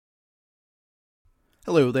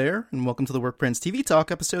Hello there, and welcome to the Work Prince TV Talk,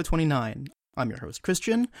 episode 29. I'm your host,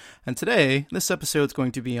 Christian, and today, this episode's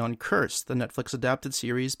going to be on Cursed, the Netflix-adapted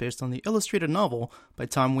series based on the illustrated novel by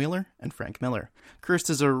Tom Wheeler and Frank Miller. Cursed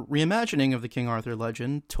is a reimagining of the King Arthur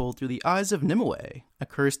legend told through the eyes of Nimue, a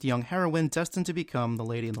cursed young heroine destined to become the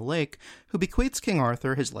Lady in the Lake, who bequeaths King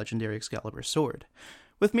Arthur his legendary Excalibur sword.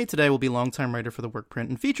 With me today will be longtime writer for the Work Print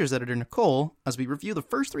and features editor Nicole, as we review the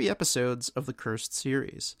first 3 episodes of the Cursed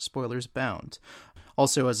series, spoilers bound.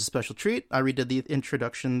 Also, as a special treat, I redid the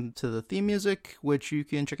introduction to the theme music, which you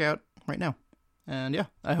can check out right now. And yeah,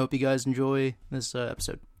 I hope you guys enjoy this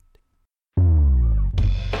episode.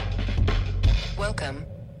 Welcome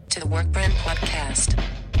to the Workprint Podcast.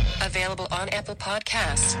 Available on Apple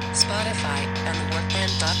Podcasts, Spotify, and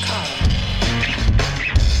theworkprint.com.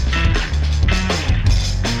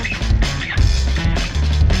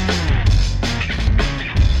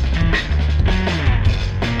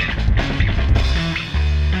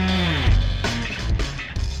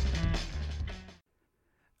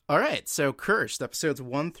 All right, so Cursed, episodes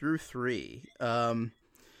 1 through 3.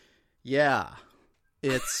 Yeah,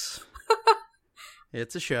 it's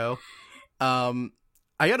a show. I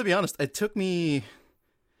gotta be honest, it took me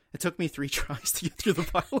 3 tries to get through the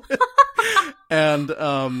pilot, and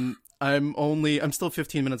I'm still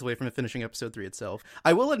 15 minutes away from finishing episode 3 itself.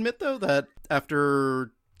 I will admit though that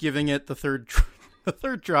after giving it the third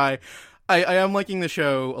try, I am liking the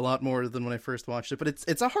show a lot more than when I first watched it, but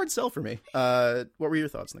it's a hard sell for me. What were your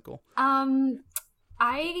thoughts, Nicole?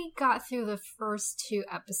 I got through the first 2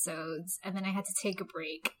 episodes, and then I had to take a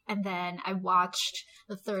break, and then I watched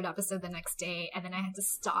the 3rd episode the next day, and then I had to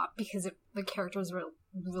stop because the characters were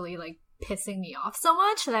really like pissing me off so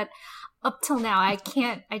much that up till now I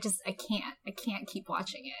can't keep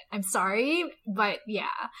watching it. I'm sorry, but yeah.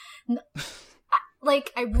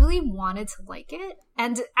 Like, I really wanted to like it.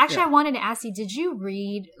 And actually, yeah. I wanted to ask you, did you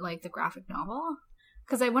read, like, the graphic novel?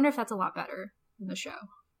 Because I wonder if that's a lot better than the show.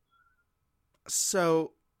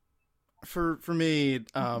 So, for me,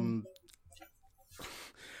 the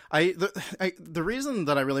reason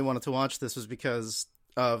that I really wanted to watch this was because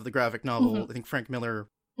of the graphic novel. Mm-hmm. I think Frank Miller,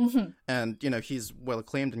 and, he's well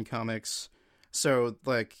acclaimed in comics. So,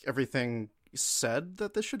 like, everything said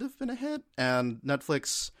that this should have been a hit. And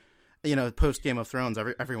Netflix... post Game of Thrones,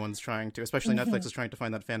 everyone's trying to, especially Netflix is trying to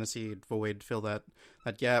find that fantasy void, fill that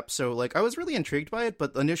gap. So, like, I was really intrigued by it,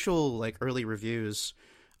 but initial, like, early reviews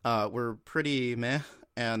were pretty meh,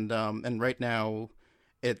 and right now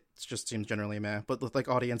it just seems generally meh. But with, like,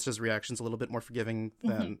 audiences' reactions a little bit more forgiving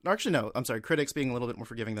than... Actually, no, I'm sorry, critics being a little bit more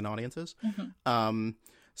forgiving than audiences.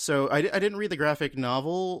 So I didn't read the graphic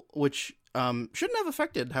novel, which shouldn't have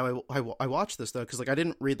affected how I watched this, though, because like I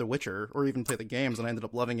didn't read The Witcher or even play the games, and I ended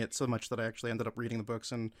up loving it so much that I actually ended up reading the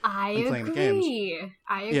books and playing the games.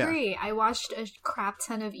 I agree. Yeah. I watched a crap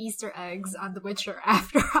ton of Easter eggs on The Witcher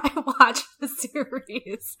after I watched the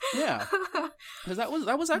series. Yeah, because that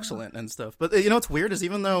was excellent and stuff. But what's weird is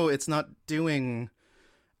even though it's not doing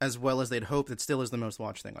as well as they'd hoped, it still is the most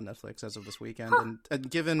watched thing on Netflix as of this weekend. And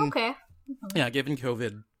given given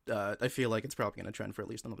COVID, I feel like it's probably going to trend for at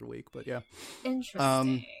least another week. But yeah,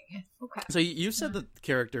 interesting. Okay. So you said that the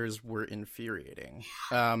characters were infuriating.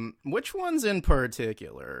 Which ones in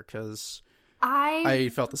particular? Because I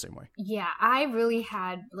felt the same way. Yeah, I really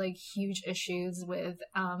had like huge issues with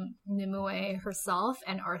Nimue herself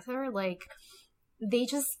and Arthur. Like, they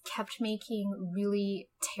just kept making really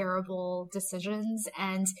terrible decisions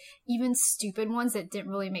and even stupid ones that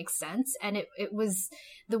didn't really make sense. And it was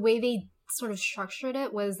the way they sort of structured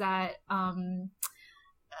it was that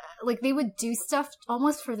like they would do stuff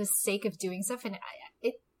almost for the sake of doing stuff, and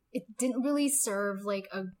it didn't really serve like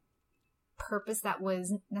a purpose that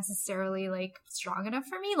was necessarily like strong enough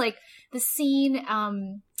for me. Like the scene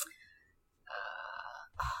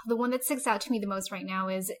the one that sticks out to me the most right now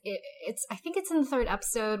is it's I think it's in the 3rd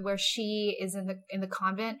episode where she is in the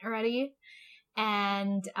convent already,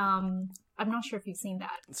 and I'm not sure if you've seen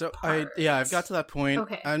that. So I've got to that point.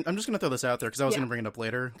 Okay, I'm just gonna throw this out there because I was gonna bring it up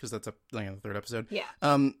later because that's the 3rd episode. Yeah.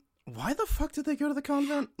 Why the fuck did they go to the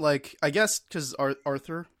convent? Like, I guess because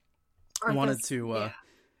Arthur wanted to.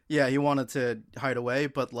 He wanted to hide away,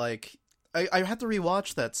 but like. I had to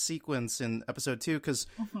rewatch that sequence in episode 2 because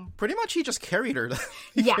pretty much he just carried her.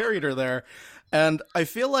 Carried her there, and I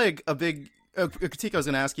feel like a big critique I was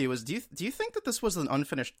going to ask you was: Do you think that this was an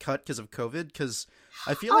unfinished cut because of COVID? Because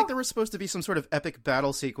I feel like there was supposed to be some sort of epic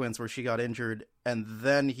battle sequence where she got injured, and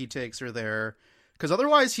then he takes her there. Because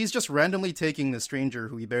otherwise, he's just randomly taking this stranger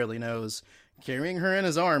who he barely knows, carrying her in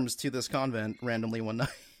his arms to this convent randomly one night.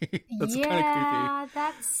 That's kind of creepy.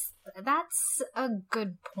 That's a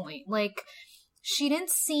good point. Like, she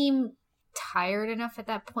didn't seem tired enough at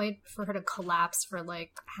that point for her to collapse for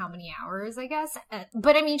like how many hours, I guess.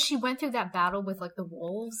 But I mean, she went through that battle with like the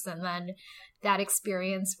wolves, and then that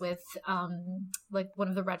experience with like one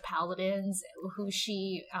of the Red Paladins, who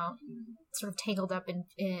she sort of tangled up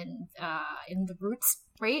in the roots,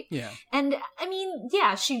 right? Yeah. And I mean,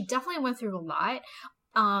 yeah, she definitely went through a lot.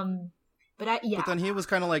 But then he was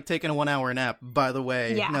kind of like taking a 1 hour nap, by the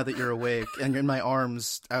way, now that you're awake and you're in my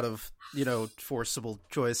arms out of, forcible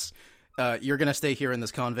choice. You're going to stay here in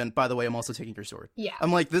this convent. By the way, I'm also taking your sword. Yeah.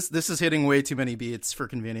 I'm like, this is hitting way too many beats for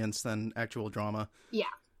convenience than actual drama. Yeah.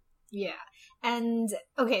 Yeah. And,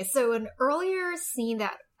 okay, so an earlier scene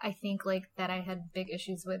that I think, like, that I had big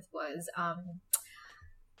issues with was,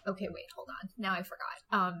 okay, wait, hold on. Now I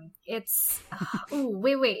forgot. It's,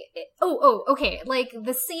 wait. Okay. Like,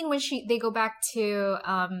 the scene when they go back to,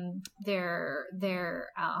 their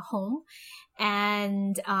home,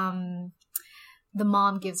 and, the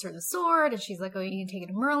mom gives her the sword, and she's like, oh, you can take it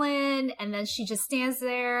to Merlin. And then she just stands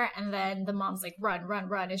there, and then the mom's like, run.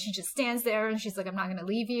 And she just stands there, and she's like, I'm not going to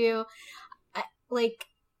leave you.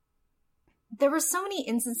 There were so many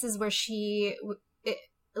instances where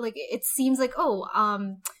it seems like,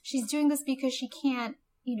 she's doing this because she can't,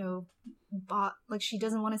 she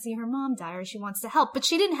doesn't want to see her mom die, or she wants to help. But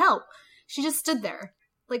she didn't help. She just stood there.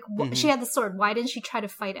 Like, she had the sword. Why didn't she try to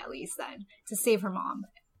fight at least then to save her mom?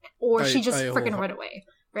 Or she just freaking run away,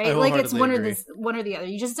 right? Like, it's one or the other.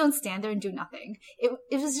 You just don't stand there and do nothing.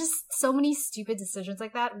 It was just so many stupid decisions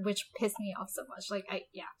like that, which pissed me off so much. Like,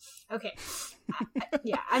 okay.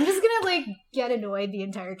 I'm just gonna, like, get annoyed the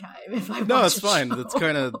entire time if I watch No, it's fine. show. It's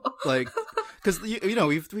kind of, like, because,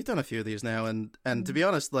 we've done a few of these now, and to be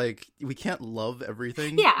honest, like, we can't love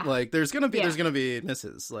everything. Yeah. Like, there's gonna be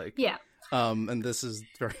misses, like. Yeah. And this is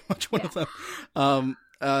very much one of them.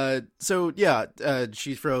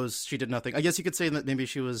 She froze. She did nothing. I guess you could say that maybe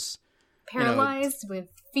she was paralyzed with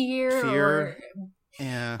fear.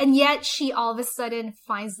 Yeah. And yet she all of a sudden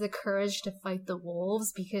finds the courage to fight the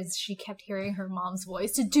wolves because she kept hearing her mom's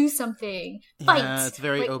voice to do something. Fight. Yeah, it's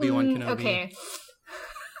very Obi-Wan Kenobi. Okay.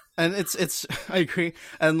 And it's I agree.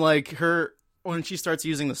 And like when she starts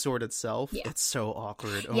using the sword itself, it's so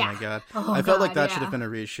awkward. Oh my god. I felt like that should have been a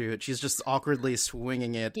reshoot. She's just awkwardly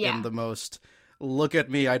swinging it in the most look at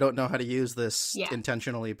me, I don't know how to use this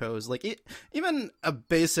intentionally pose. Like, even a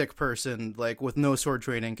basic person, like, with no sword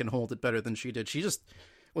training can hold it better than she did. She just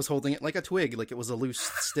was holding it like a twig, like it was a loose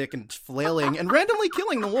stick, and flailing and randomly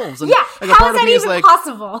killing the wolves. And, like, how is that even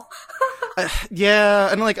possible?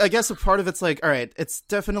 And, like, I guess a part of it's like, all right, it's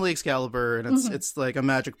definitely Excalibur, and it's like a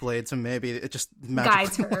magic blade, so maybe it just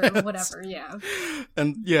guides her or whatever,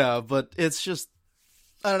 And, but it's just,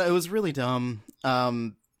 I don't know, it was really dumb.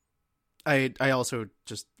 I also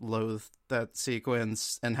just loathe that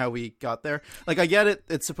sequence and how we got there. Like, I get it.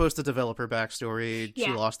 It's supposed to develop her backstory. She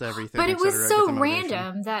lost everything. But it was so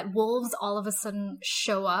random that wolves all of a sudden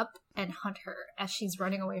show up and hunt her as she's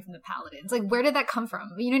running away from the paladins. Like, where did that come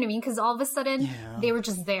from? You know what I mean? Because all of a sudden, they were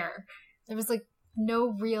just there. There was, like,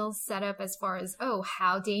 no real setup as far as,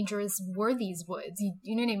 how dangerous were these woods?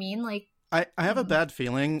 You know what I mean? Like, I have a bad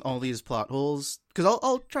feeling all these plot holes, because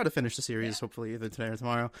I'll try to finish the series hopefully either today or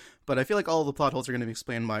tomorrow, but I feel like all the plot holes are going to be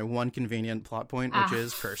explained by one convenient plot point, which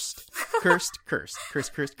is cursed. Cursed.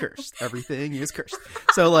 Everything is cursed.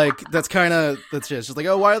 So, like, that's just like,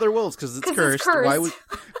 why are there wolves? Because it's cursed.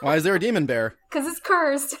 Why is there a demon bear? Because it's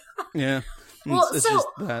cursed. Yeah. Well, it's just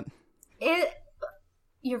that.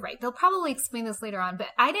 You're right. They'll probably explain this later on, but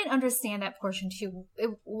I didn't understand that portion too.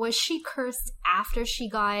 Was she cursed after she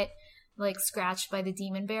got, like, scratched by the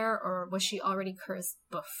demon bear, or was she already cursed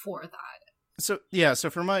before that? So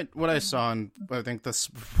for what I saw, and I think this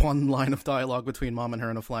one line of dialogue between Mom and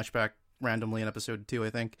her in a flashback randomly in episode 2,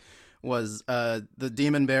 I think, was the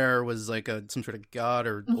demon bear was like some sort of god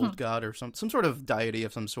or old god or some sort of deity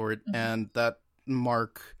of some sort, and that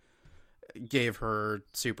mark gave her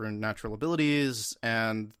supernatural abilities,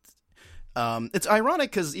 and it's ironic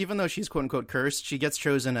because even though she's quote-unquote cursed, she gets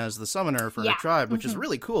chosen as the summoner for her tribe, which is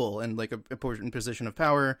really cool, and like a important position of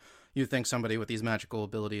power. You'd think somebody with these magical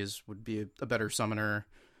abilities would be a better summoner.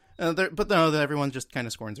 But no, everyone just kind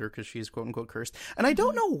of scorns her because she's quote-unquote cursed. And I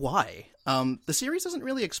don't know why. The series doesn't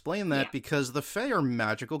really explain that because the Fae are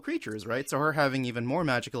magical creatures, right? So her having even more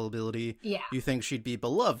magical ability, you think she'd be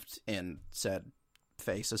beloved in said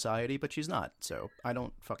Fae society, but she's not. So I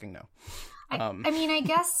don't fucking know. I mean, I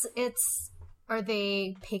guess are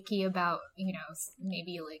they picky about,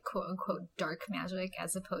 maybe like quote unquote dark magic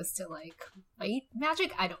as opposed to like light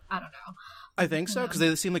magic? I don't know. I think so, because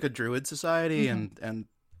they seem like a druid society, and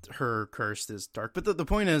her cursed is dark. But the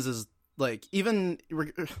point is like, even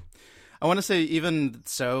I want to say, even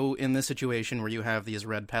so, in this situation where you have these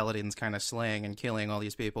red paladins kind of slaying and killing all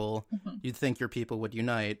these people, you'd think your people would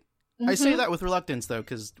unite. I say that with reluctance, though,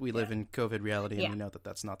 because we live in COVID reality, and we know that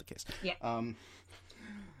that's not the case. Yeah.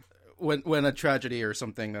 When a tragedy or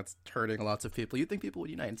something that's hurting lots of people, you'd think people would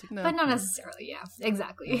unite. It's like, no. But not necessarily, yeah.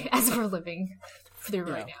 Exactly. As we're living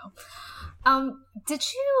through right now. Did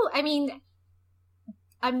you, I mean,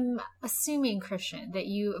 I'm assuming, Christian, that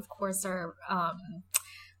you, of course, are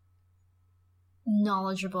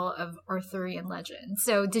knowledgeable of Arthurian legend.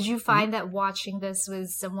 So did you find that watching this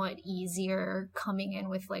was somewhat easier coming in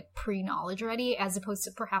with like pre-knowledge already, as opposed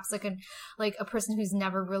to perhaps like a person who's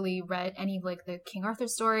never really read any of like the King Arthur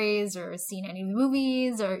stories or seen any of the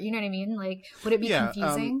movies, or you know what I mean? Like, would it be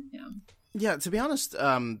confusing? Yeah, to be honest,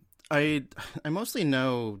 I mostly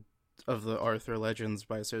know of the Arthur legends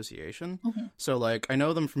by association. So like I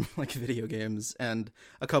know them from like video games and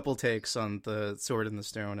a couple takes on the Sword in the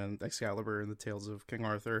Stone and Excalibur and the Tales of King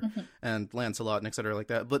Arthur and Lancelot and etc. like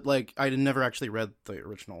that. But like I never actually read the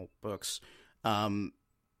original books.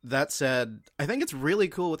 That said, I think it's really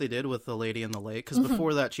cool what they did with the Lady in the Lake, because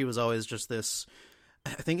before that she was always just this. I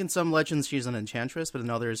think in some legends she's an enchantress, but in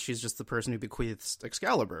others she's just the person who bequeaths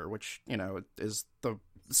Excalibur, which, you know, is the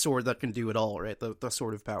sword that can do it all, right? The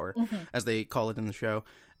sword of power, as they call it in the show.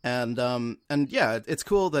 And yeah, it's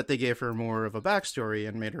cool that they gave her more of a backstory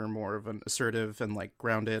and made her more of an assertive and like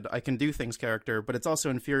grounded, I can do things character. But it's also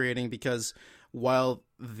infuriating because while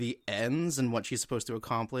the ends and what she's supposed to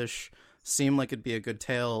accomplish seem like it'd be a good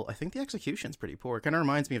tale, I think the execution's pretty poor. It kind of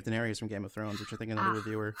reminds me of Daenerys from Game of Thrones, which I think another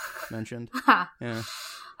reviewer mentioned. Yeah.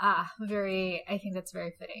 I think that's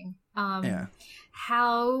very fitting.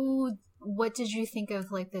 What did you think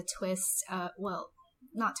of like the twist? Well,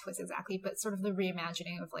 not twist exactly, but sort of the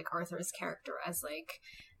reimagining of like Arthur's character as like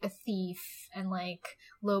a thief and like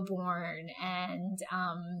lowborn and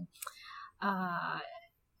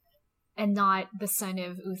not the son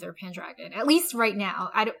of Uther Pendragon. At least right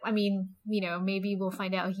now. I mean, you know, maybe we'll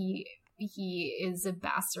find out he is a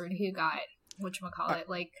bastard who got whatchamacallit,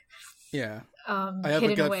 like yeah. I have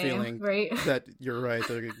a gut feeling that you're right.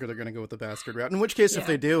 They're going to go with the bastard route. In which case, if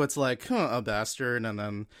they do, it's like, a bastard, and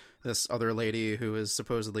then this other lady who is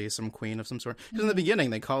supposedly some queen of some sort. Because in the beginning,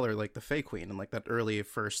 they call her, like, the Fey Queen in, like, that early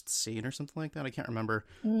first scene or something like that. I can't remember.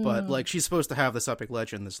 But, like, she's supposed to have this epic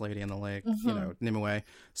legend, this lady in the lake, you know, Nimue.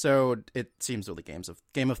 So it seems really Game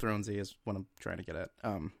of Thronesy is what I'm trying to get at.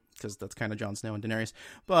 Because that's kind of Jon Snow and Daenerys.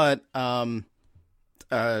 But, I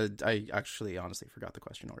actually honestly forgot the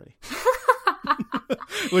question already.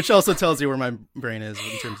 Which also tells you where my brain is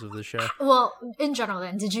in terms of the show. Well, in general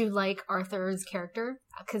then, did you like Arthur's character?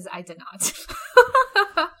 Because I did not.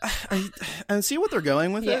 I see what they're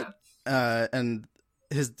going with it. And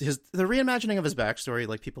the reimagining of his backstory,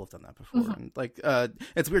 like, people have done that before. And like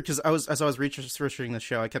it's weird because as I was researching the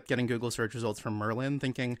show, I kept getting Google search results from Merlin,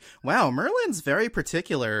 thinking, wow, Merlin's very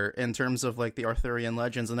particular in terms of like the Arthurian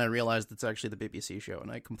legends, and I realized it's actually the BBC show,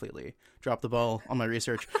 and I completely dropped the ball on my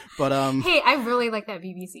research. But hey, I really like that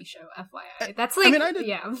BBC show, FYI. That's like, I did,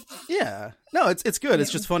 yeah, no, it's good.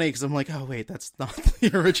 It's just funny because I'm like, oh wait, that's not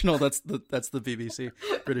the original. That's the BBC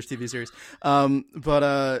British TV series.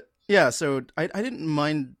 Yeah, so I don't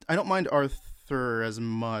mind Arthur as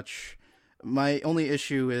much. My only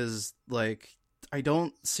issue is, like, I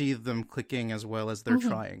don't see them clicking as well as they're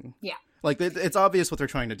trying. Yeah. Like, it's obvious what they're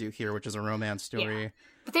trying to do here, which is a romance story. Yeah.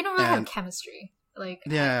 But they don't really have chemistry. Like,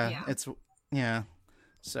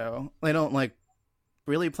 so they don't, like,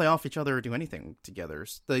 really play off each other or do anything together.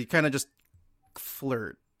 They kind of just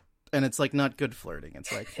flirt. And it's, like, not good flirting.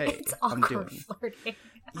 It's like, hey, it's awkward flirting.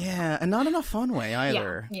 Yeah, and not in a fun way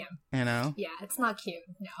either. Yeah. You know? Yeah, it's not cute,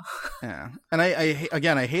 no. Yeah. And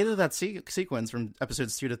I hated that sequence from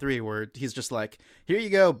episodes 2 to 3 where he's just like, here you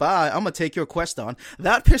go, bye, I'm gonna take your quest on.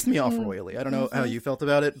 That pissed me off royally. I don't know how you felt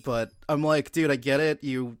about it, but I'm like, dude, I get it.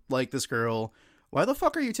 You like this girl. Why the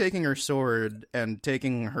fuck are you taking her sword and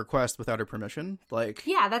taking her quest without her permission? Like,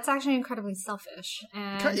 yeah, that's actually incredibly selfish.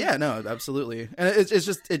 And... yeah, no, absolutely. And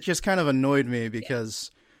it just kind of annoyed me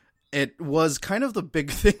because it was kind of the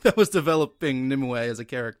big thing that was developing Nimue as a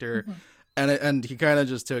character, and he kind of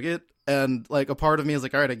just took it. And like a part of me is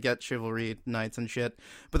like, all right, I get chivalry knights and shit,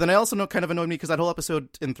 but then I also know kind of annoyed me because that whole episode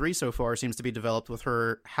in 3 so far seems to be developed with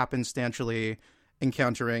her happenstantially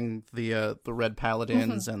encountering the red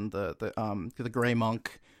paladins and the gray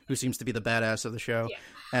monk who seems to be the badass of the show. Yeah.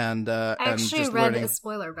 And I actually read a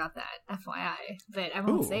spoiler about that, FYI, but I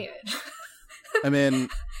won't say it. I mean,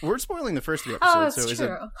 we're spoiling the first 3 episodes. Oh, that's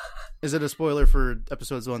true. Is it a spoiler for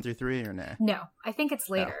episodes 1 through 3 or nah? No, I think it's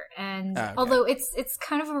later. Oh. And Okay. although it's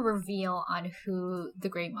kind of a reveal on who the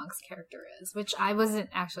Grey Monk's character is, which I wasn't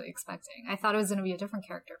actually expecting. I thought it was going to be a different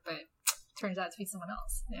character, but turns out to be someone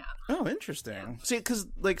else. Yeah. Oh, interesting. Yeah. See, because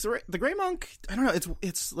like the Grey Monk, I don't know.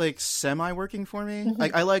 It's like semi working for me. Mm-hmm.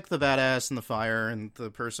 Like I like the badass and the fire and the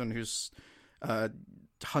person who's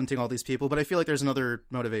hunting all these people, but I feel like there's another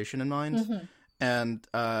motivation in mind. Mm-hmm. And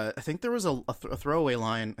I think there was a throwaway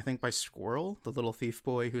line, I think by Squirrel, the little thief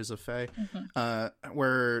boy who's a fae,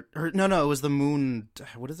 where it was the moon.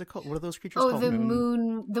 What is it called? What are those creatures called? Oh, the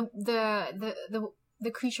moon. The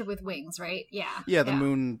creature with wings, right? Yeah. Yeah, the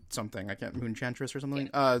moon something. I can't moon chantress or something.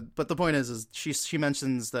 Yeah. But the point is she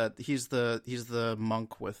mentions that he's the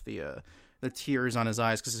monk with the tears on his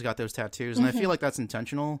eyes because he's got those tattoos, and I feel like that's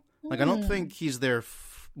intentional. Like I don't think he's there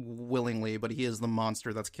willingly, but he is the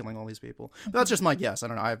monster that's killing all these people. But that's just my guess. I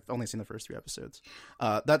don't know. I've only seen the first 3 episodes.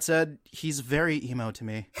 That said, he's very emo to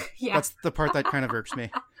me. Yeah. That's the part that kind of irks me.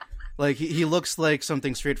 Like he looks like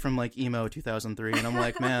something straight from like emo 2003, and I'm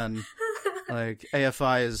like, man. Like,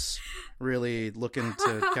 AFI is really looking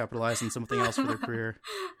to capitalize on something else for their career.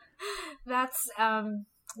 That's,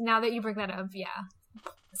 now that you bring that up, yeah.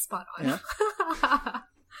 Spot on. Yeah.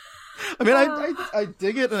 I mean, I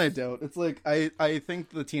dig it and I don't. It's like, I think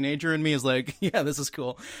the teenager in me is like, yeah, this is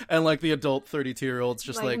cool. And like the adult 32-year-old's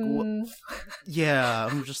just like yeah,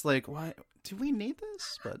 I'm just like, why? Do we need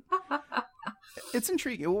this? But it's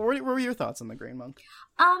intriguing. What were your thoughts on the Grey Monk?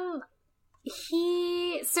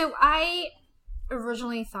 So I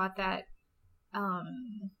originally thought that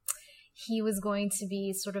he was going to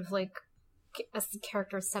be sort of like a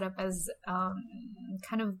character set up as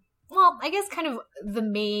kind of the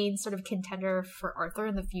main sort of contender for Arthur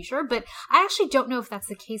in the future, but I actually don't know if that's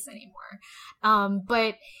the case anymore.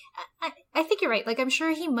 But I think you're right. Like, I'm sure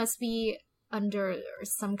he must be under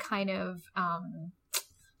some kind of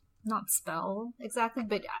not spell exactly,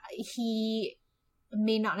 but he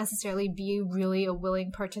may not necessarily be really a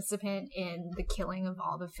willing participant in the killing of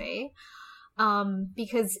all the Fae,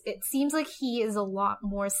 because it seems like he is a lot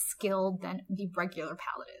more skilled than the regular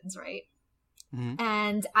paladins, right? Mm-hmm.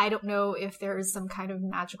 And I don't know if there is some kind of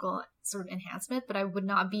magical sort of enhancement, but I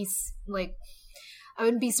wouldn't be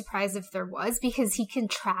surprised if there was, because he can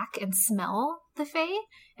track and smell the Fae,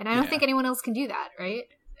 and I don't think anyone else can do that, right?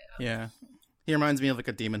 Yeah. He reminds me of like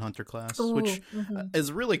a demon hunter class, which is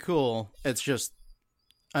really cool. It's just,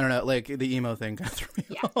 I don't know, like the emo thing kind of threw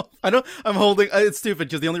me off. It's stupid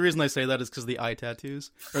because the only reason I say that is because the eye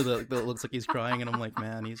tattoos, or it looks like he's crying, and I'm like,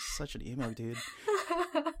 man, he's such an emo dude.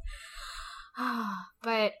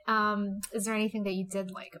 But is there anything that you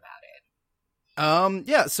did like about it?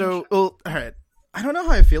 Yeah, so, well, all right. I don't know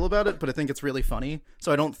how I feel about it, but I think it's really funny.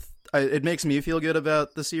 So it makes me feel good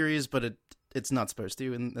about the series, but it's not supposed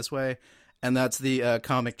to in this way. And that's the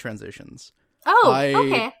comic transitions. Oh,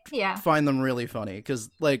 okay, yeah. Find them really funny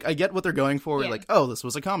because, like, I get what they're going for. Yeah. Like, oh, this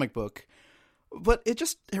was a comic book, but it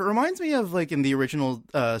reminds me of like in the original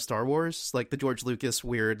Star Wars, like the George Lucas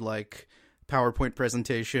weird like PowerPoint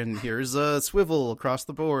presentation. Here's a swivel across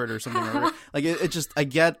the board or something. Like it just, I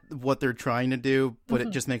get what they're trying to do, but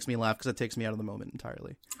it just makes me laugh because it takes me out of the moment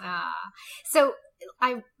entirely. So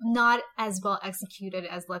I'm not as well executed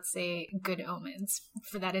as, let's say, Good Omens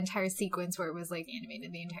for that entire sequence where it was like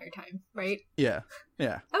animated the entire time, right? Yeah.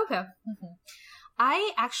 Okay. Mm-hmm.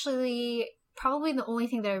 I actually, probably the only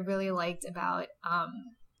thing that I really liked about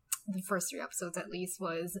the first 3 episodes at least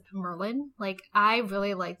was Merlin. Like, I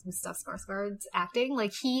really liked Gustav Skarsgård's acting.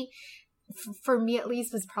 Like, he, for me at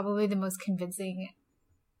least, was probably the most convincing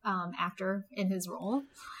actor in his role.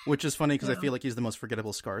 Which is funny because I feel like he's the most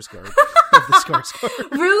forgettable Skarsgård of the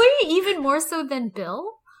Skarsgård. Really? Even more so than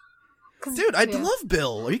Bill? Dude, I love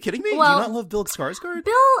Bill. Are you kidding me? Well, do you not love Bill Skarsgård?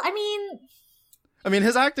 Bill, I mean,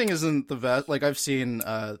 his acting isn't the best. Like, I've seen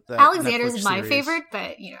that Alexander's Netflix my series. favorite,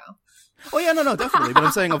 but, you know. Oh, yeah, no, definitely. But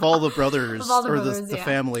I'm saying of all the brothers, the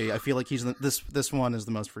family, I feel like he's this one is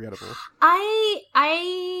the most forgettable. I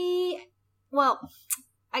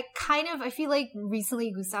feel like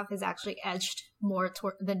recently Gustav has actually edged more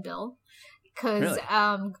than Bill. Because,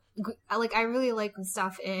 really? I really like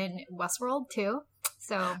Gustav in Westworld, too.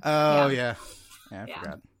 So, yeah, I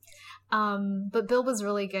forgot. But Bill was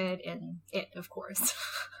really good in it, of course.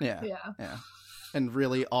 Yeah. And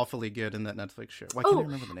really awfully good in that Netflix show. Why can't I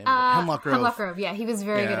remember the name of it? Hemlock Grove. Hemlock Grove, yeah. He was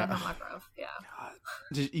very good at Hemlock Grove, yeah. God.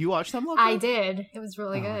 Did you watch Hemlock Grove? I did. It was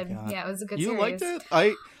really good. Yeah, it was a good series. You liked it?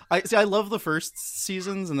 I love the first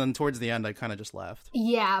seasons, and then towards the end, I kind of just laughed.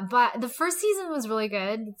 Yeah, but the first season was really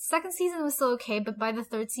good. The second season was still okay, but by the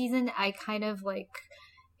third season, I kind of, like...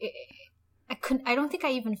 I don't think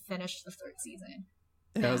I even finished the third season.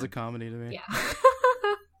 Yeah, it was a comedy to me. Yeah.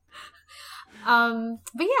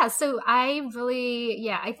 But yeah, so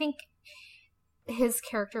I think his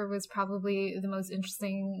character was probably the most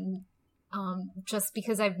interesting, just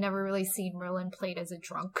because I've never really seen Merlin played as a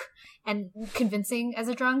drunk and convincing as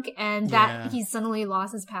a drunk, and that he suddenly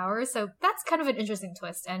lost his power. So that's kind of an interesting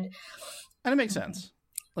twist, and it makes sense,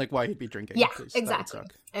 like why he'd be drinking. Yeah, exactly.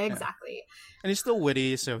 Exactly. Yeah. And he's still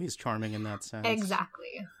witty, so he's charming in that sense.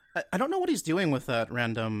 Exactly. I don't know what he's doing with that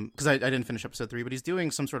random, because I didn't finish episode 3, but he's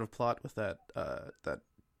doing some sort of plot with that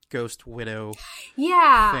ghost widow.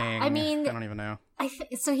 Yeah, thing. I mean, I don't even know. I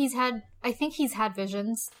think he's had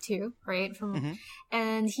visions too, right?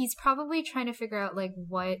 And he's probably trying to figure out like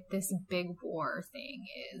what this big war thing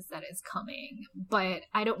is that is coming. But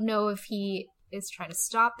I don't know if he is trying to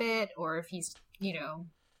stop it or if he's,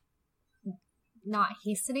 not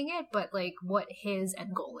hastening it, but like what his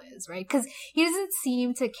end goal is, right? Because he doesn't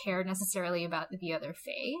seem to care necessarily about the other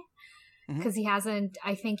Fae, because he hasn't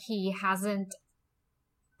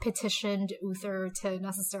petitioned Uther to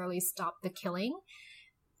necessarily stop the killing,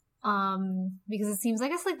 because it seems, I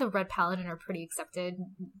guess, like the Red Paladin are pretty accepted,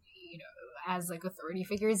 as like authority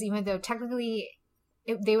figures, even though technically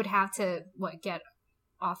they would have to get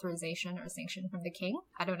authorization or sanction from the king.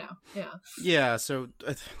 I don't know. Yeah, so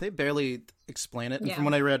they barely explain it, and from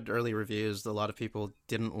what I read early reviews, a lot of people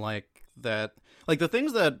didn't like that. Like the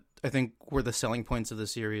things that I think were the selling points of the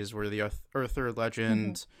series were the Arthur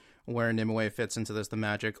legend, where Nimue fits into this, the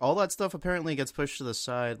magic, all that stuff apparently gets pushed to the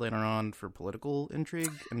side later on for political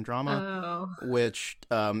intrigue and drama, which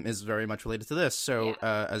is very much related to this. So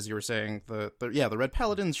as you were saying, the Red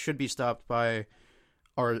Paladins should be stopped by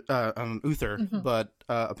Uther, but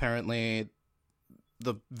apparently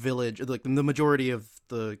the village, like the majority of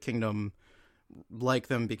the kingdom, like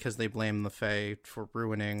them because they blame the Fae for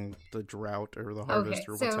ruining the drought or the harvest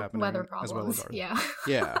or what's happening, weather problems, as well as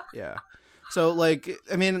ours. Yeah. So, like,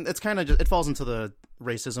 I mean, it's kind of just, it falls into the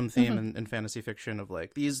racism theme in fantasy fiction of,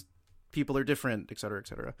 like, these people are different, et cetera, et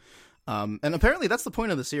cetera. And apparently that's the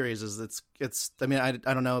point of the series, is it's I mean, I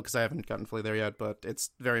don't know, because I haven't gotten fully there yet, but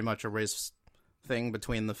it's very much a race thing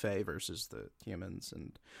between the Fae versus the humans.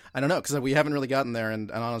 And I don't know, because we haven't really gotten there,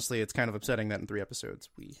 and honestly, it's kind of upsetting that in 3 episodes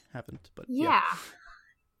we haven't, but yeah.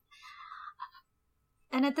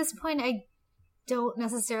 And at this point, I don't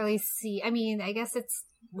necessarily see, I mean, I guess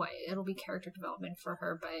it'll be character development for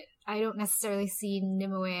her, but I don't necessarily see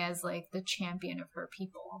Nimue as like the champion of her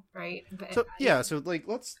people, right? But so like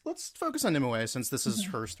let's focus on Nimue, since this is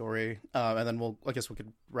her story, and then I guess we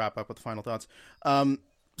could wrap up with the final thoughts.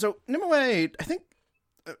 So Nimue, I think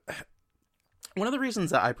one of the reasons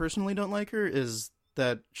that I personally don't like her is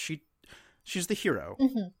that she's the hero,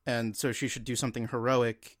 and so she should do something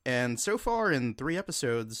heroic, and so far in 3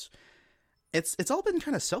 episodes, it's all been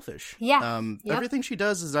kind of selfish. Everything she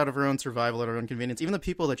does is out of her own survival, at her own convenience. Even the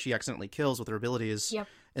people that she accidentally kills with her abilities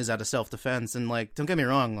is out of self-defense. And, like, don't get me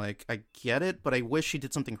wrong, like, I get it, but I wish she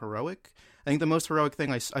did something heroic. I think the most heroic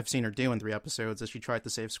thing I've seen her do in 3 episodes is she tried to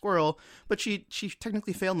save Squirrel, but she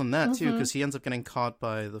technically failed in that, too, because he ends up getting caught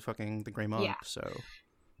by the Grey Monk, so...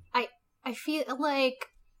 I feel like,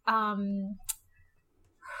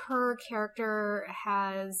 her character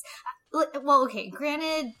has... Well, okay,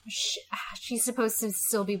 granted, she's supposed to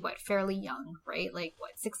still be, fairly young, right? Like,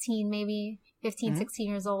 16 maybe? 15, 16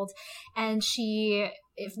 years old. And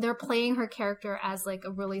if they're playing her character as, like,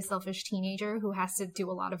 a really selfish teenager who has to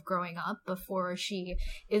do a lot of growing up before she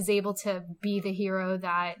is able to be the hero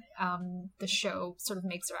that the show sort of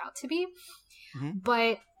makes her out to be.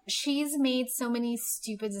 But she's made so many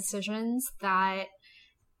stupid decisions that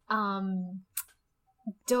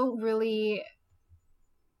don't really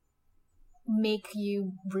make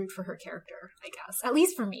you root for her character, I guess. At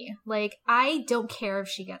least for me. Like, I don't care if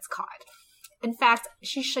she gets caught. In fact,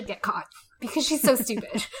 she should get caught because she's so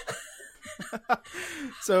stupid.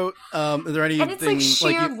 So, is there anything... And it's like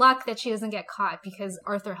sheer luck that she doesn't get caught because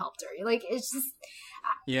Arthur helped her. Like, it's just...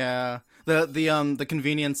 Yeah. The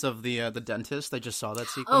convenience of the dentist, I just saw that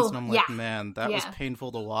sequence and I'm like, man, that was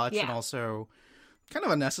painful to watch and also kind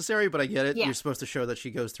of unnecessary, but I get it. You're supposed to show that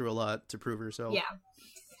she goes through a lot to prove herself. Yeah.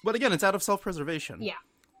 But again, it's out of self-preservation. Yeah.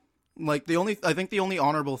 Like, I think the only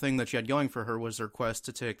honorable thing that she had going for her was her quest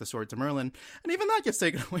to take the sword to Merlin, and even that gets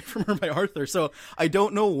taken away from her by Arthur, so I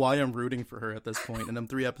don't know why I'm rooting for her at this point, and I'm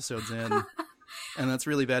 3 episodes in, and that's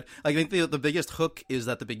really bad. I think the biggest hook is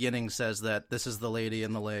that the beginning says that this is the lady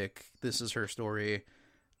in the lake, this is her story,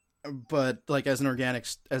 but, like, as an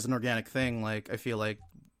organic thing, like, I feel like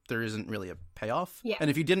there isn't really a payoff. Yeah. And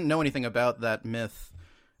if you didn't know anything about that myth...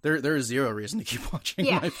 There is zero reason to keep watching.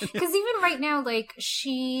 Yeah, because even right now, like,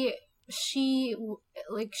 she she's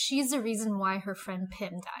the reason why her friend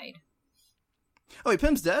Pim died. Oh, wait,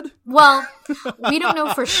 Pim's dead? Well, we don't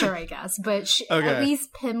know for sure, I guess, but Okay. at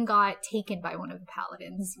least Pim got taken by one of the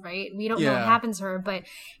paladins, right? We don't know what happened to her, but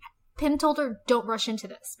Pim told her, don't rush into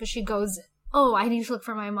this. But she goes, oh, I need to look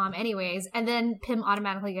for my mom anyways. And then Pim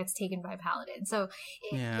automatically gets taken by a paladin. So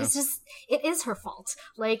it's just, it is her fault.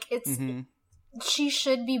 Like, it's, she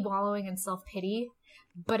should be wallowing in self-pity.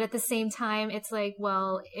 But at the same time, it's like,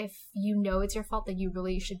 well, if you know it's your fault, then you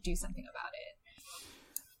really should do something about it.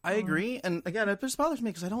 I agree, and again, it just bothers me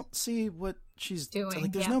because I don't see what she's doing.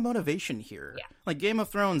 Like, there's no motivation here. Yeah. Like, Game of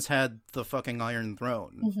Thrones had the fucking Iron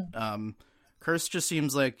Throne. Cursed just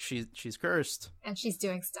seems like she's cursed, and she's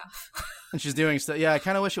doing stuff. and she's doing stuff. Yeah, I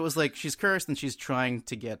kind of wish it was like she's cursed and she's trying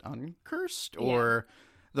to get uncursed, or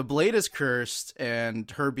the blade is cursed, and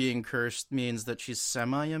her being cursed means that she's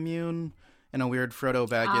semi-immune in a weird Frodo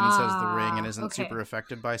Baggins has the ring and isn't super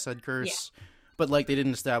affected by said curse. Yeah. But, like, they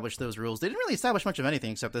didn't establish those rules. They didn't really establish much of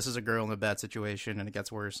anything, except this is a girl in a bad situation, and it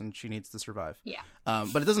gets worse, and she needs to survive. Yeah.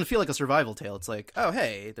 But it doesn't feel like a survival tale. It's like, oh,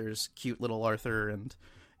 hey, there's cute little Arthur, and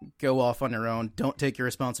go off on your own. Don't take your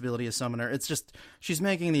responsibility as summoner. It's just, she's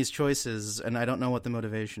making these choices, and I don't know what the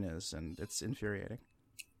motivation is, and it's infuriating.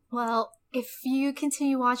 Well, if you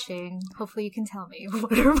continue watching, hopefully you can tell me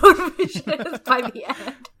what her motivation is by the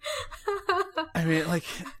end. I mean, like,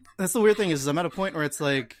 that's the weird thing is I'm at a point where it's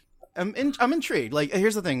like, I'm intrigued. Like,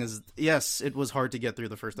 here's the thing: is yes, it was hard to get through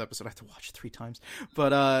the first episode. I had to watch it 3 times,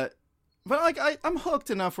 but like I'm hooked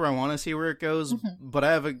enough where I want to see where it goes. But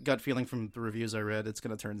I have a gut feeling from the reviews I read, it's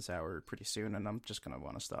going to turn sour pretty soon, and I'm just going to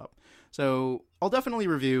want to stop. So I'll definitely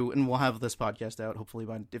review, and we'll have this podcast out hopefully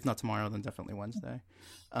by, if not tomorrow, then definitely Wednesday.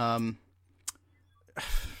 Man,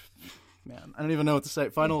 I don't even know what to say.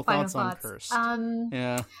 Final thoughts on Cursed.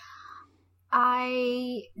 Yeah,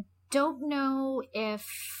 I don't know if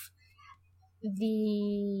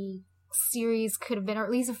the series could have been, or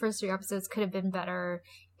at least the first 3 episodes could have been better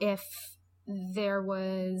if it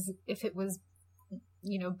was,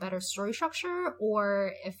 you know, better story structure,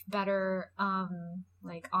 or if better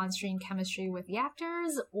like on-screen chemistry with the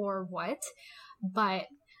actors, or what. But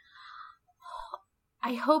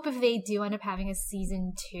I hope if they do end up having a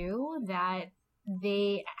season 2 that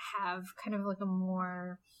they have kind of like a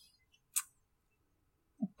more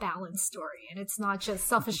balanced story, and it's not just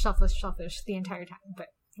selfish the entire time, but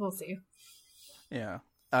we'll see. Yeah.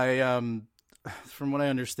 I from what I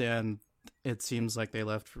understand, it seems like they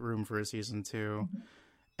left room for a season 2.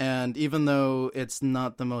 And even though it's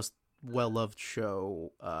not the most well-loved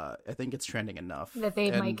show, I think it's trending enough that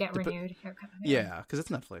they might get renewed. Yeah, because it's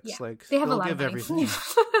Netflix. Yeah. Like, they have a they'll lot give of money. everything.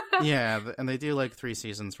 Yeah, and they do like 3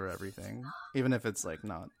 seasons for everything, even if it's like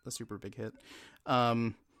not a super big hit.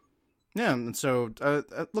 Yeah, and so I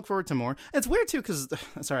look forward to more. It's weird too because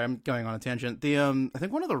sorry, I'm going on a tangent. The I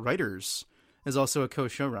think one of the writers is also a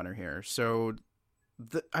co-showrunner here, so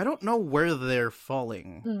I don't know where they're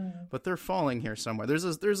falling, but they're falling here somewhere.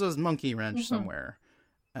 There's a monkey wrench somewhere.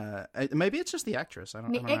 Maybe it's just the actress. I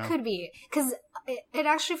don't know. It could be because it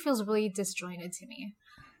actually feels really disjointed to me,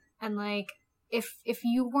 and like if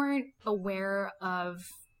you weren't aware of,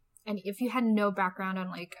 and if you had no background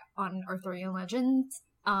on Arthurian legends,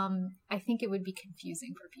 I think it would be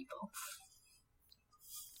confusing for people.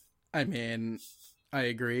 I mean, I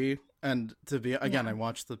agree. And to be again, I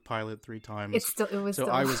watched the pilot 3 times.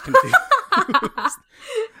 I was confused.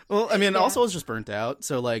 Well, I mean, also I was just burnt out,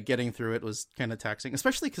 so like getting through it was kind of taxing,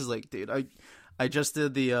 especially because like, dude, I just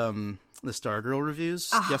did the Stargirl reviews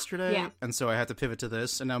yesterday, and so I had to pivot to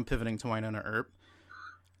this, and now I'm pivoting to Winona Earp.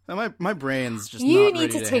 And my brain's just not ready to handle. You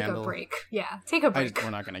need to take a break. Yeah, take a break. We're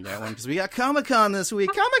not going to get one because we got Comic-Con this week.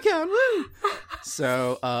 Comic-Con, woo!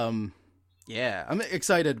 So, yeah, I'm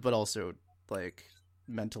excited, but also like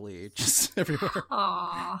mentally just everywhere.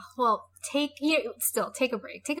 Aw, well, take a break. Take